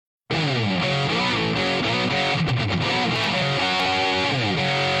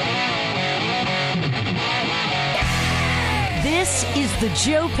The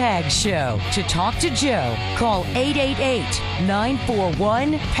Joe Pags Show. To talk to Joe, call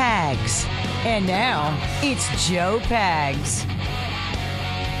 888-941-PAGS. And now, it's Joe Pags.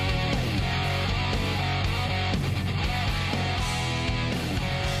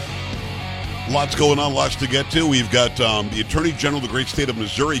 Lots going on, lots to get to. We've got the Attorney General of the great state of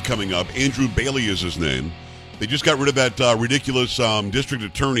Missouri coming up. Andrew Bailey is his name. They just got rid of that ridiculous district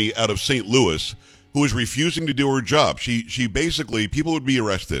attorney out of St. Louis who is refusing to do her job. She basically, people would be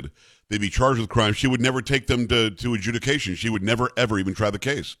arrested. They'd be charged with crime. She would never take them to adjudication. She would never, ever even try the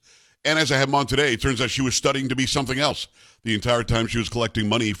case. And as I have him on today, it turns out she was studying to be something else the entire time she was collecting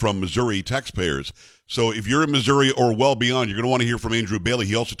money from Missouri taxpayers. So if you're in Missouri or well beyond, you're going to want to hear from Andrew Bailey.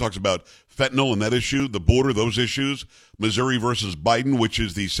 He also talks about fentanyl and that issue, the border, those issues, Missouri versus Biden, which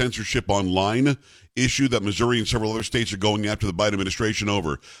is the censorship online issue that Missouri and several other states are going after the Biden administration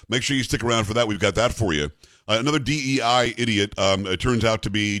over. Make sure you stick around for that. We've got that for you. Another DEI idiot it turns out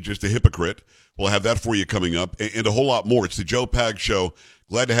to be just a hypocrite. We'll have that for you coming up and a whole lot more. It's the Joe Pags Show.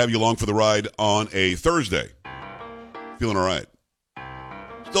 Glad to have you along for the ride on a Thursday. Feeling all right.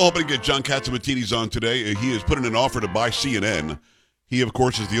 Still hoping to get John Catsimatidis on today. He has put in an offer to buy CNN. He, of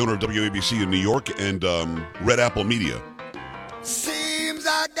course, is the owner of WABC in New York and Red Apple Media. Seems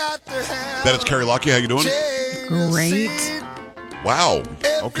I got to have that is Carrie Lockey. How you doing? Great. Wow.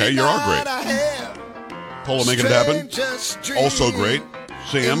 Okay, you are great. Paula making it happen. Also great.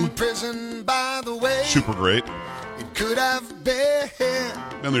 Sam. Super great. Could have been.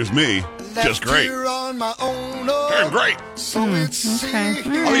 And there's me. Just great. On my own great. So Okay.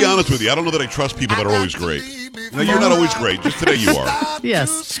 I'll be honest with you. I don't know that I trust people that are always great. No, you're not always great. Just today you are.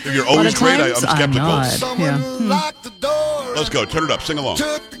 Yes. If you're always great, I'm skeptical. Yeah. Let's go. Turn it up. Sing along.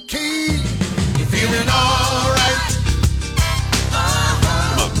 Took the key. You're feeling all right.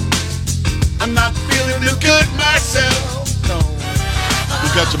 Come on. I'm not feeling too good myself. No.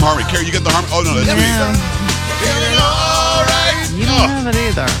 Who's got some harmony? Carrie, you got the harmony? Oh, no, that's me. Feeling all right. You don't have it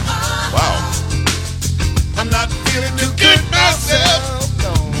either. Wow. I'm not feeling too good myself. No.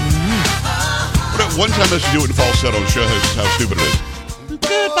 One time I should do it in falsetto and show how stupid it is.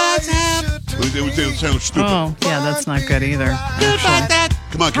 Goodbye, Sam. It sounds stupid. Oh, yeah, that's not good either. Actually.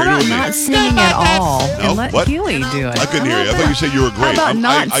 Come on, How Carrie, do it about with me. not singing at all No? and let What? Huey do it? I couldn't hear you. I thought you said you were great. How about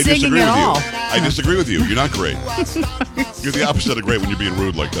not I singing disagree at with all? you. I disagree with you. You're not great. You're the opposite of great when you're being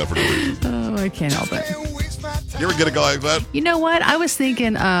rude like that for no reason. Oh, I can't help it. You ever get a guy like that? You know what? I was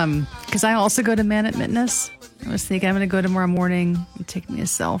thinking, because I also go to Man at Fitness. I was thinking I'm going to go tomorrow morning and take me a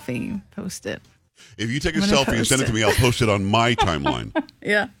selfie, post it. If you take a I'm gonna selfie and send it to me, I'll post it on my timeline.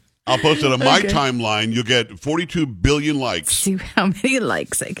 Yeah. I'll post it on my Okay. timeline. You'll get 42 billion likes. See how many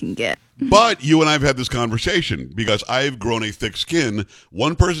likes I can get. But you and I have had this conversation because I've grown a thick skin.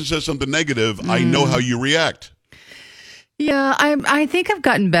 One person says something negative, I know how you react. Yeah, I think I've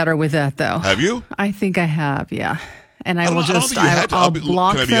gotten better with that, though. Have you? I think I have, yeah. And I will just, I'll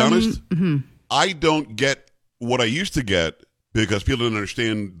block can I be them. honest? Mm-hmm. I don't get what I used to get because people didn't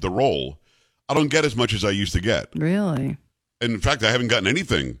understand the role. I don't get as much as I used to get. Really? And in fact, I haven't gotten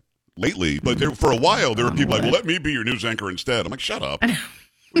anything lately. But for a while, there were people like, let me be your news anchor instead. I'm like, shut up. What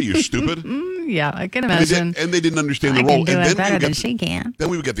are you, stupid? Yeah, I can imagine. And they didn't understand the I role. can do And it better than she can. Then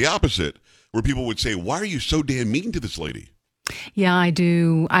we would get the opposite, where people would say, why are you so damn mean to this lady? Yeah, I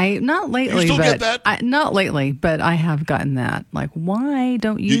do. Not lately. You still but get that? Not lately, but I have gotten that. Like, why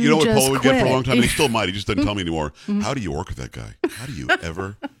don't you You know what just Paul would quit? get for a long time? He still might. He just doesn't tell me anymore. How do you work with that guy? How do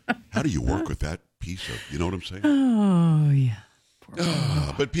you work with that piece of, you know what I'm saying? Oh, yeah.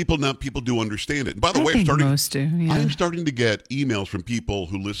 But people do understand it. And by the I way, think most do, yeah. I'm starting to get emails from people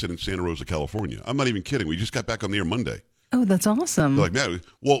who listen in Santa Rosa, California. I'm not even kidding. We just got back on the air Monday. Oh, that's awesome. They're like, man,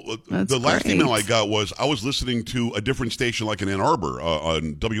 well, That's the last great. email I got was I was listening to a different station like in Ann Arbor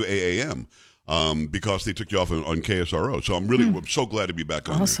on WAAM because they took you off on KSRO. So I'm so glad to be back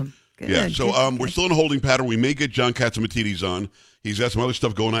on Awesome. here. Good, Yeah, so good. we're still in a holding pattern. We may get John Catsimatidis on. He's got some other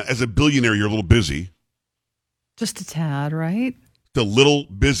stuff going on. As a billionaire, you're a little busy. Just a tad, right? A little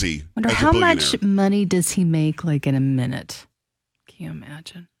busy. Wonder as a how billionaire. much money does he make, like, in a minute? Can you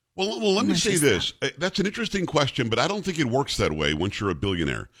imagine? Well, let me much say is this. That's an interesting question, but I don't think it works that way once you're a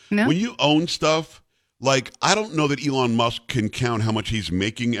billionaire. No? When you own stuff, like, I don't know that Elon Musk can count how much he's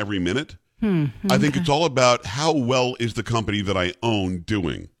making every minute. I think it's all about how well is the company that I own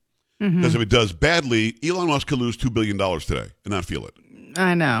doing. Because if it does badly, Elon Musk could lose $2 billion today and not feel it.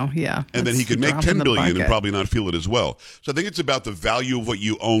 I know, yeah. And then he could make $10 billion and probably not feel it as well. So I think it's about the value of what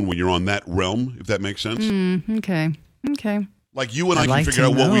you own when you're on that realm, if that makes sense. Okay. Like you and I I'd can like figure to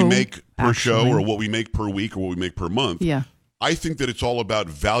out what we know, make per show actually. or what we make per week or what we make per month. Yeah. I think that it's all about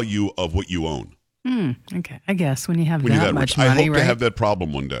value of what you own. Okay. I guess when you have When you're that rich. much money, I hope right? to have that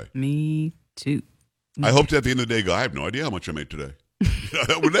problem one day. Me too. I hope to at the end of the day go, I have no idea how much I made today.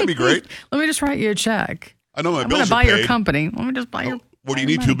 Wouldn't that be great? Let me just write you a check. I know my I'm going bills to are buy paid. your company. Let me just buy your. What do you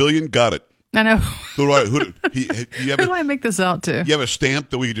need? $2 billion? Got it. I know. Who do I? You have Who do I make this out to? You have a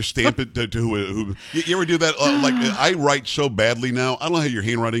stamp that we can just stamp it to who? You ever do that? Like I write so badly now. I don't know how your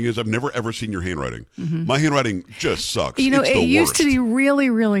handwriting is. I've never ever seen your handwriting. My handwriting just sucks. You know, it's it the used worst. to be really,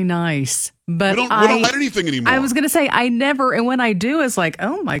 really nice. But we don't write anything anymore. I was going to say I never, and when I do, it's like,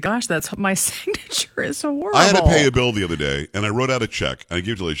 oh my gosh, that's my signature is horrible. I had to pay a bill the other day, and I wrote out a check. And I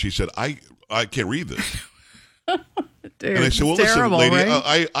gave it to her. She said, "I can't read this." Dude, And I said, "Well, terrible, listen, lady,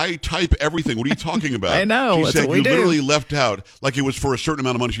 right? I type everything. What are you talking about?" I know, She that's said, what we "You do." literally left out like it was for a certain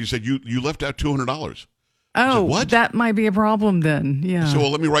amount of money." She said, "You left out $200." Oh, what? that might be a problem then. Yeah. So, well,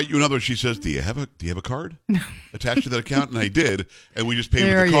 let me write you another. She says, "Do you have a card attached to that account?" And I did, and we just paid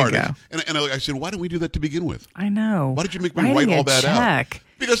There with the you card. go. And I said, "Why didn't we do that to begin with? I know. Why did you make me Writing write all a that check. out?"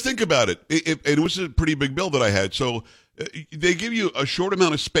 Because think about it. It was a pretty big bill that I had. So they give you a short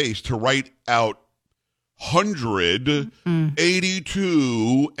amount of space to write out 100,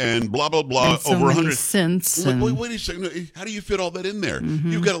 82, and blah, blah, blah, And so over many 100. cents. Wait a second. How do you fit all that in there?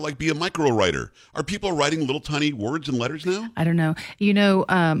 You've got to be a micro writer. Are people writing little tiny words and letters now? I don't know. You know,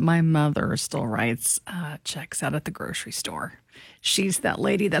 my mother still writes checks out at the grocery store. She's that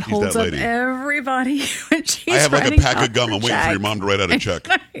lady that holds that up lady. everybody when she's I have like a writing pack out of gum. the I'm waiting for check. your mom to write out a check.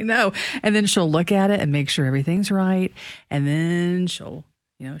 I know. And then she'll look at it and make sure everything's right. And then she'll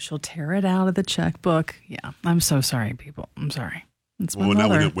tear it out of the checkbook. Yeah. I'm so sorry, people. I'm sorry. It's my Well,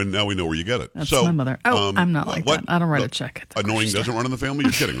 mother. now we know where you get it. That's So, my mother. Oh, I'm not like what? that. I don't write a check at the Annoying grocery doesn't run in the family?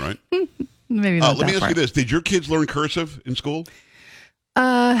 You're kidding, right? store. Maybe not Let me that ask part. you this. Did your kids learn cursive in school?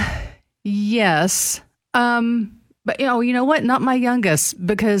 Yes. But you know what? Not my youngest,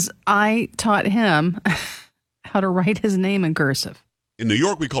 because I taught him how to write his name in cursive. In New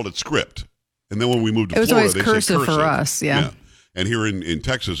York, we called it script. And then when we moved to It was Florida, always they cursive said for cursive. us, yeah. And here in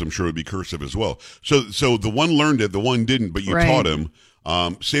Texas, I'm sure it would be cursive as well. So the one learned it, the one didn't, but you Right. taught him.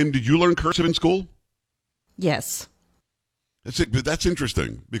 Sam, did you learn cursive in school? Yes. That's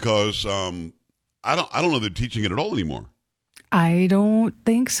interesting because I don't know they're teaching it at all anymore. I don't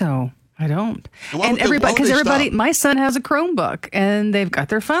think so. I don't. And why And would they- everybody, why would because they everybody, stop? my son has a Chromebook and they've got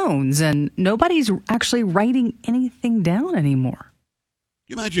their phones and nobody's actually writing anything down anymore.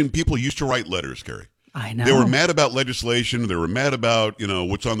 You imagine people used to write letters, Carrie. I know. They were mad about legislation. They were mad about,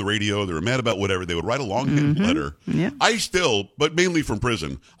 what's on the radio. They were mad about whatever. They would write a longhand letter. Yeah. I still, but mainly from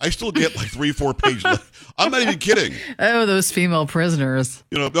prison, I still get like 3-4 page letters. I'm not even kidding. Oh, those female prisoners.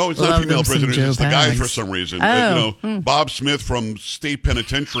 No, it's Love not female them some prisoners. Joe It's the guys Pags. for some reason. Oh. Bob Smith from state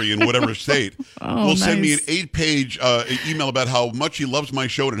penitentiary in whatever state Oh, will send me an nice. 8-page email about how much he loves my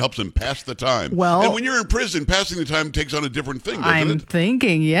show and it helps him pass the time. Well- and when you're in prison, passing the time takes on a different thing, doesn't I'm it?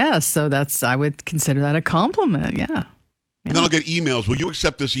 thinking, yes. So I would consider that a compliment. Yeah. And then I'll get emails. Will you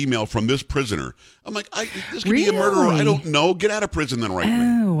accept this email from this prisoner? I'm like, this could be a murderer. I Really? don't know. Get out of prison then, write me.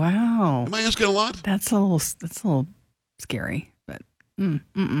 Oh, wow. Am I asking a lot? That's a little scary, but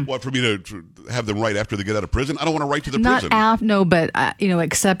What, for me to have them write after they get out of prison? I don't want to write to the not prison. no, but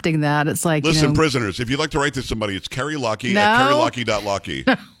accepting that it's like Listen, prisoners, if you'd like to write to somebody, it's Carrie Lockey No. at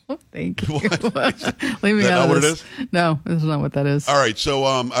carrielockey.lockey. Thank you. What? Leave me Is that out not of what it this. No, this is not what that is. All right, so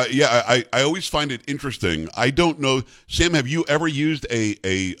I always find it interesting. I don't know, Sam. Have you ever used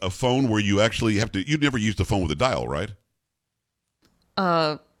a phone where you actually have to? You've never used a phone with a dial, right?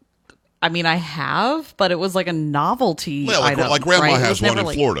 I mean, I have, but it was like a novelty Well, item. like Grandma right? It has was one never in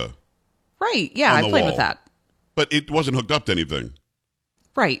like- Florida, Right. Yeah, on I the played wall. with that. but it wasn't hooked up to anything.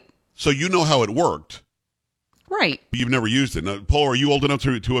 Right. So you know how it worked. Right. But you've never used it. Now, Paul, are you old enough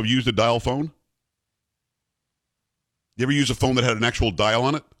to have used a dial phone? You ever use a phone that had an actual dial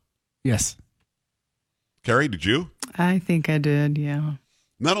on it? Yes. Carrie, did you? I think I did. Yeah.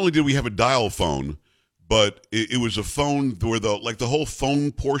 Not only did we have a dial phone, but it was a phone where the whole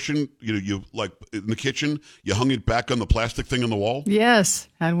phone portion, you like in the kitchen, you hung it back on the plastic thing on the wall, Yes,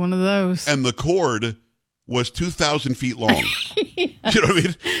 had one of those. and the cord was 2,000 feet long. You know what I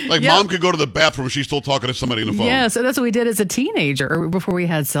mean? Like Yep. mom could go to the bathroom, she's still talking to somebody on the phone. Yeah, so that's what we did as a teenager, or before we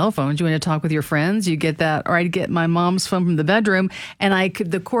had cell phones. You want to talk with your friends, you get that, or I'd get my mom's phone from the bedroom, and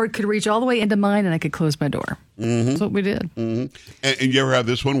the cord could reach all the way into mine, and I could close my door. Mm-hmm. That's what we did. And you ever have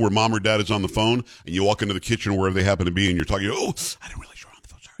this one where mom or dad is on the phone, and you walk into the kitchen or wherever they happen to be, and you're talking, oh, I didn't realize you were on the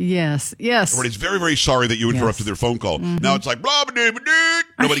phone. Sorry. Yes. Everybody's very, very sorry that you interrupted their phone call. Now it's like, blah, blah, blah, blah.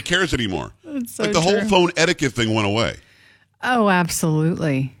 Nobody cares anymore. It's so Like the whole true. phone etiquette thing went away. Oh,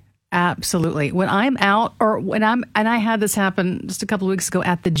 absolutely. Absolutely. When I'm out and I had this happen just a couple of weeks ago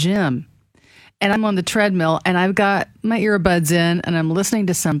at the gym, and I'm on the treadmill and I've got my earbuds in and I'm listening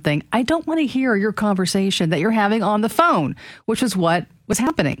to something, I don't want to hear your conversation that you're having on the phone, which is what was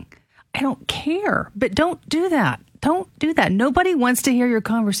happening. I don't care, but don't do that. Don't do that. Nobody wants to hear your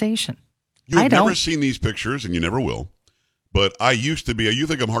conversation. You've never seen these pictures, and you never will. But I used to be. You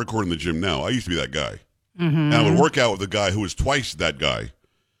think I'm hardcore in the gym now? I used to be that guy. Mm-hmm. And I would work out with a guy who was twice that guy.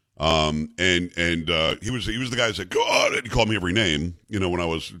 And he was the guy that said, "God," and he called me every name. When I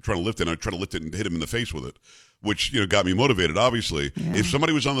was trying to lift it, I'd try to lift it and hit him in the face with it, which got me motivated. Obviously, if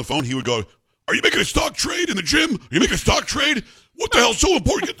somebody was on the phone, he would go, "Are you making a stock trade in the gym? Are you making a stock trade? What the hell's so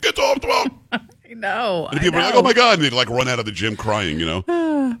important? Get off the phone." I know. And people were like, "Oh my God," and they'd run out of the gym crying.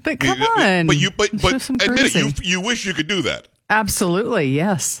 But come on. But admit it, you wish you could do that. Absolutely,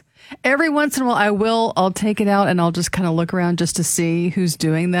 yes. Every once in a while, I'll take it out and I'll just kind of look around just to see who's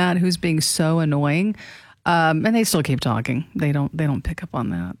doing that, who's being so annoying. And they still keep talking. They don't pick up on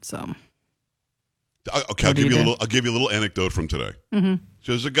that. So, okay, I'll give you a little anecdote from today. Mm-hmm.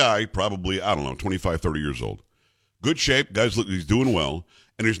 So there's a guy, probably, 25, 30 years old. Good shape, he's doing well.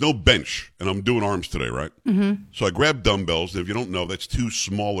 And there's no bench, and I'm doing arms today, right? Mm-hmm. So I grabbed dumbbells, and if you don't know, that's two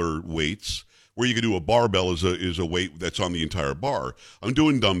smaller weights. Where you can do a barbell is a weight that's on the entire bar. I'm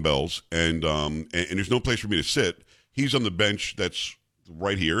doing dumbbells, and there's no place for me to sit. He's on the bench that's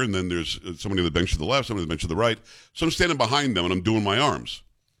right here, and then there's somebody on the bench to the left, somebody on the bench to the right. So I'm standing behind them, and I'm doing my arms.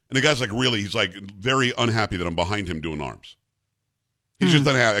 And the guy's he's very unhappy that I'm behind him doing arms. He's just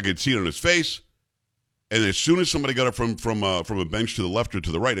unhappy. I could see it on his face. And as soon as somebody got up from a bench to the left or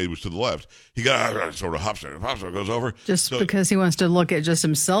to the right, it was to the left. He got sort of hops there, goes over. Just because he wants to look at just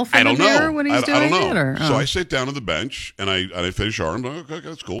himself in the mirror when he's doing it? Or? So I sit down on the bench and I finish arms. Okay,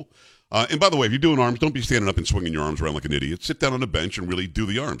 that's cool. And by the way, if you're doing arms, don't be standing up and swinging your arms around like an idiot. Sit down on a bench and really do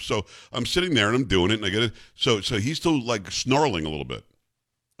the arms. So I'm sitting there and I'm doing it, and I get it. So he's still snarling a little bit.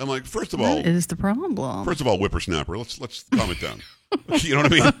 I'm like, first of all, what is the problem? First of all, whippersnapper, let's calm it down. You know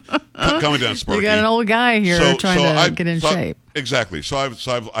what I mean? Calm it down, Sparky. You got an old guy here trying to get in shape. Exactly. So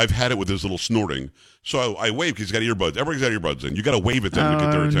I've had it with his little snorting. So I wave because he's got earbuds. Everybody's got earbuds in. You got to wave at them to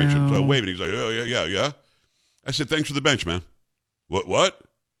get their attention. So I wave, and he's like, "Oh yeah." I said, "Thanks for the bench, man." What?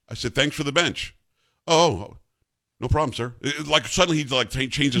 I said, "Thanks for the bench." Oh, no problem, sir. Suddenly he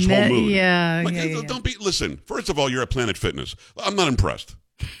changed his whole mood. Yeah. Don't be. Listen. First of all, you're at Planet Fitness. I'm not impressed.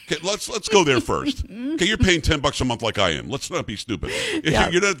 Okay, let's go there first. Okay, you're paying $10 a month like I am. Let's not be stupid. Yeah.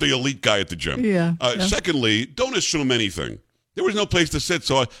 You're not the elite guy at the gym. Yeah. Secondly, don't assume anything. There was no place to sit,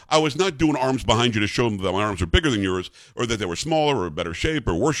 so I was not doing arms behind you to show them that my arms were bigger than yours, or that they were smaller, or better shape,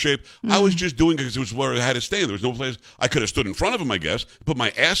 or worse shape. I was just doing it because it was where I had to stand. There was no place I could have stood in front of him, I guess, put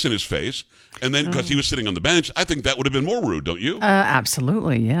my ass in his face, and then because he was sitting on the bench, I think that would have been more rude, don't you?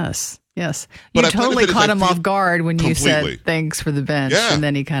 Absolutely, yes. But you totally caught him off guard when you said thanks for the bench, and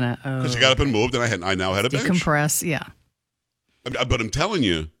then he kind of because he got up and moved, and I now had a bench. Decompress, yeah. But I'm telling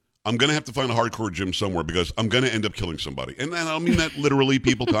you, I'm going to have to find a hardcore gym somewhere because I'm going to end up killing somebody. And I don't mean that literally.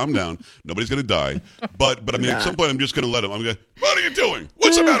 People, calm down. Nobody's going to die. But I mean, at some point, I'm just going to let him. I'm going, "What are you doing?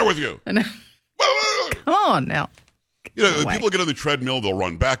 What's the matter with you?" Come on now. People get on the treadmill. They'll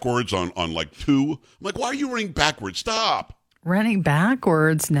run backwards on like 2. I'm like, why are you running backwards? Stop. Running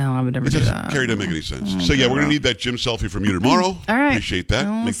backwards? No, I would never do that. Carrie, doesn't make any sense. So, we're going to need that gym selfie from you tomorrow. All right. Appreciate that.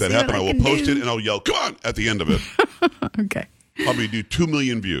 We'll make that happen. I will post it, and I'll yell, "Come on," at the end of it. Okay. Probably do 2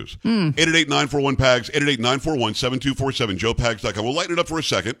 million views. 888-941-PAGS, 888-941-7247, joepags.com. We'll lighten it up for a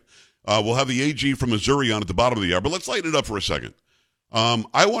second. We'll have the AG from Missouri on at the bottom of the hour, but let's lighten it up for a second.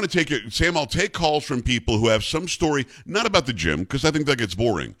 I want to take it, Sam, I'll take calls from people who have some story, not about the gym, because I think that gets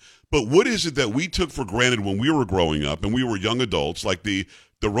boring, but what is it that we took for granted when we were growing up and we were young adults, like the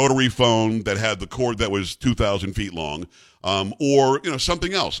rotary phone that had the cord that was 2,000 feet long, or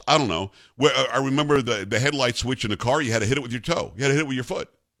something else. I don't know. Where I remember the headlight switch in the car. You had to hit it with your toe. You had to hit it with your foot.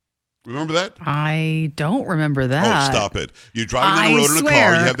 Remember that? I don't remember that. Oh, stop it! You're driving down the road in a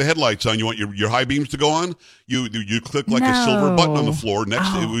car. You have the headlights on. You want your high beams to go on. You click like a silver button on the floor.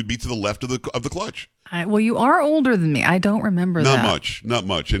 Next, it would be to the left of the clutch. Well, you are older than me. I don't remember that. Not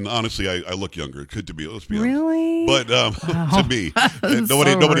much. And honestly, I look younger. It could to be. Let's be honest. Really? But to me,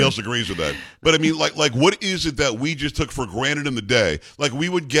 nobody else agrees with that. But I mean, like, what is it that we just took for granted in the day? Like, we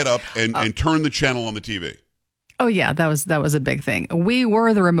would get up and turn the channel on the TV. Oh yeah, that was a big thing. We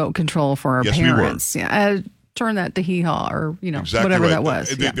were the remote control for our parents. We were. Yeah, turn that to hee haw or exactly whatever right. that was.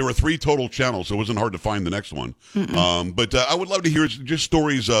 There were 3 total channels, so it wasn't hard to find the next one. But I would love to hear just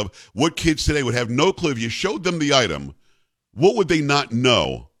stories of what kids today would have no clue. If you showed them the item, what would they not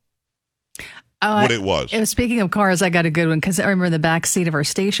know? What it was. Speaking of cars, I got a good one because I remember in the back seat of our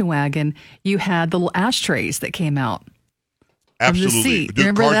station wagon, you had the little ashtrays that came out. Absolutely. seat. Do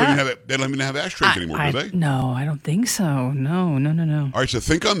Remember cars that? they don't even have ashtrays anymore, do they? No, I don't think so. No. All right, so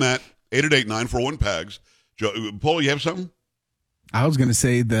think on that. 888-941-PAGS. Paul, you have something? I was going to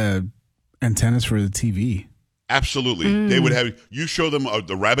say the antennas for the TV. Absolutely. They would have, you show them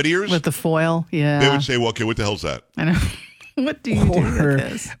the rabbit ears. With the foil, yeah. They would say, well, okay, what the hell's that? I know. What do you do with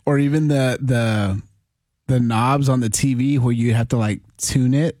this? Or even the knobs on the TV where you have to like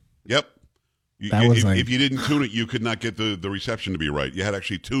tune it. Yep. If you didn't tune it, you could not get the reception to be right. You had to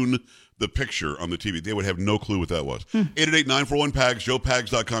actually tune the picture on the TV. They would have no clue what that was. 888-941-PAGS,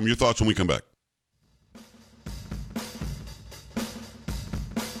 joepags.com. Your thoughts when we come back.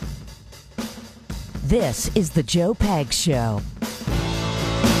 This is the Joe Pags Show.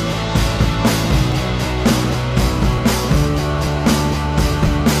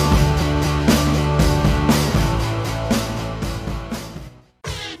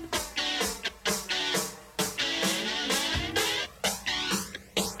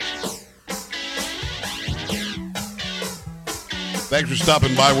 Thanks for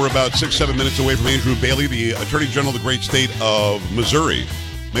stopping by. We're about 6-7 minutes away from Andrew Bailey, the Attorney General of the great state of Missouri.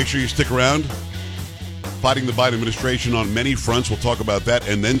 Make sure you stick around. Fighting the Biden administration on many fronts. We'll talk about that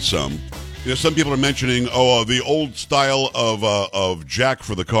and then some. You know, some people are mentioning, the old style of jack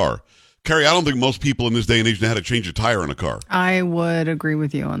for the car. Carrie, I don't think most people in this day and age know how to change a tire on a car. I would agree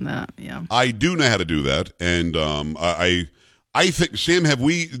with you on that. Yeah. I do know how to do that, and I think, Sam,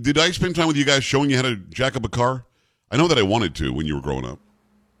 did I spend time with you guys showing you how to jack up a car? I know that I wanted to when you were growing up.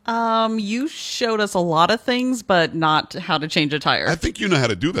 You showed us a lot of things, but not how to change a tire. I think you know how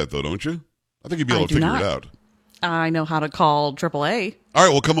to do that, though, don't you? I think you'd be able to figure it out. I know how to call AAA. All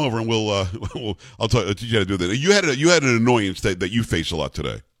right, well, come over and I'll teach you how to do that. You had an annoyance that you face a lot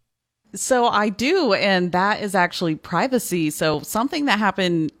today. So I do, and that is actually privacy. So something that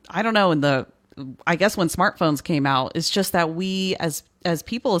happened, I don't know, I guess when smartphones came out, it's just that we as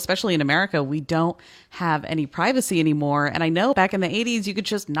people, especially in America, we don't have any privacy anymore. And I know back in the 80s, you could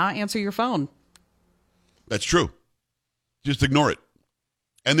just not answer your phone. That's true. Just ignore it.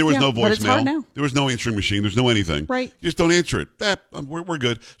 And there was no voicemail. But it's hard now. There was no answering machine. There's no anything. Right. Just don't answer it. We're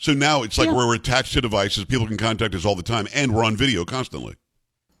good. So now it's like we're attached to devices. People can contact us all the time, and we're on video constantly.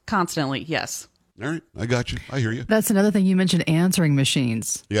 Constantly, yes. All right. I got you. I hear you. That's another thing you mentioned, answering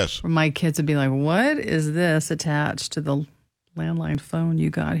machines. Yes. Where my kids would be like, what is this attached to the landline phone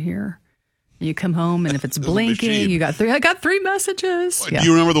you got here? You come home, and if it's blinking, I got three messages. Do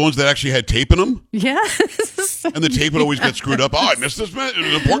you remember the ones that actually had tape in them? Yes. And the tape would always get screwed up. Oh, I missed this an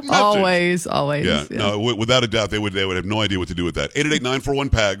important message. Always. Yeah. No, without a doubt, they would have no idea what to do with that.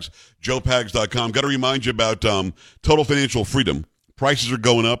 888-941-PAGS, joepags.com. Got to remind you about total financial freedom. Prices are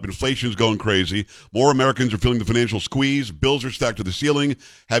going up. Inflation's going crazy. More Americans are feeling the financial squeeze. Bills are stacked to the ceiling.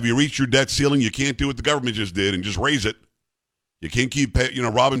 Have you reached your debt ceiling? You can't do what the government just did and just raise it. You can't keep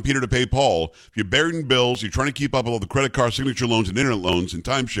robbing Peter to pay Paul. If you're buried in bills, you're trying to keep up with all the credit card signature loans and internet loans and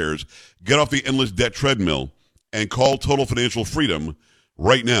timeshares, get off the endless debt treadmill and call Total Financial Freedom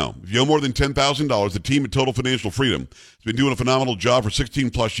right now. If you owe more than $10,000, the team at Total Financial Freedom has been doing a phenomenal job for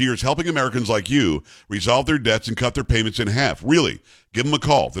 16 plus years, helping Americans like you resolve their debts and cut their payments in half. Really, give them a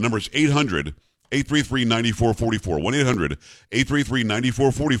call. The number is 800-833-9444.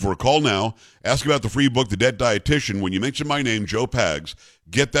 1-800-833-9444. Call now. Ask about the free book, The Debt Dietitian. When you mention my name, Joe Pags,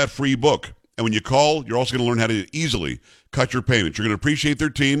 get that free book. And when you call, you're also going to learn how to easily cut your payments. You're going to appreciate their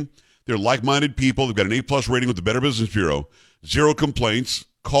team. They're like-minded people. They've got an A-plus rating with the Better Business Bureau. 0 complaints.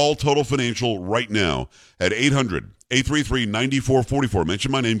 Call Total Financial right now at 800-833-9444.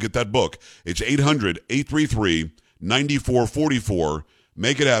 Mention my name. Get that book. It's 800-833-9444.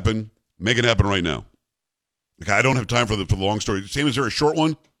 Make it happen. Make it happen right now. Okay, I don't have time for the long story. Sam, is there a short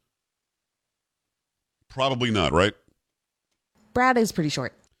one? Probably not, right? Brad is pretty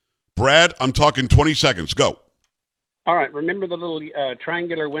short. Brad, I'm talking 20 seconds. Go. All right. Remember the little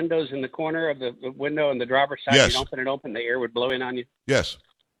triangular windows in the corner of the window on the driver's side? Yes. You'd open it open, the air would blow in on you? Yes.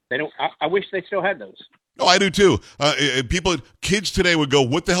 They don't. I wish they still had those. Oh, I do too. Kids today would go,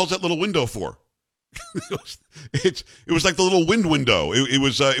 what the hell's that little window for? it was like the little window. It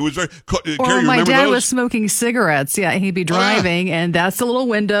was very. Or Carrie, my dad those? was smoking cigarettes. Yeah, he'd be driving, and that's the little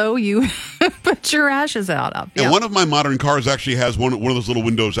window you put your ashes out of. And yeah. one of my modern cars actually has one of those little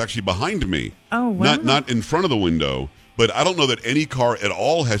windows actually behind me. Oh, wow. Not in front of the window. But I don't know that any car at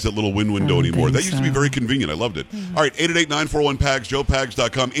all has that little window anymore. That used to be very convenient. I loved it. All right, 888-941-PAGS,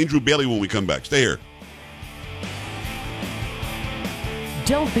 joepags.com. Andrew Bailey when we come back. Stay here.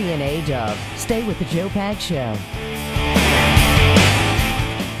 Don't be an A-dub. Stay with the Joe Pags Show.